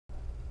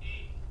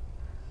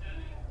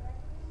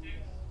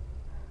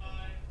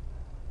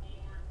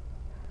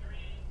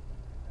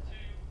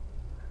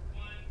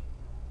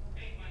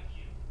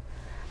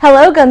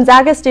Hello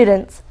Gonzaga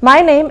students, my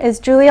name is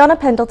Giulianna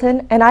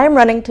Pendleton and I am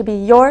running to be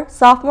your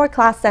sophomore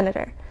class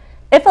senator.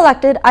 If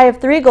elected, I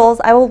have 3 goals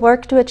I will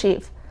work to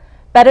achieve: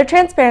 better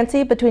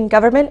transparency between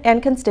government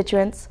and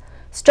constituents,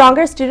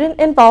 stronger student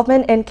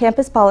involvement in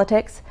campus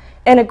politics,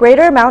 and a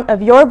greater amount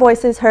of your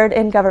voices heard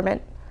in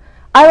government.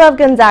 I love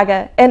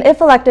Gonzaga, and if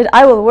elected,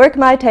 I will work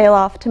my tail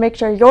off to make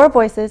sure your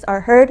voices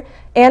are heard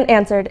and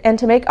answered and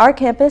to make our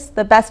campus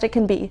the best it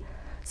can be.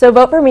 So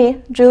vote for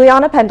me,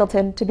 Giulianna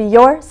Pendleton, to be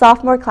your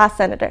sophomore class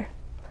senator.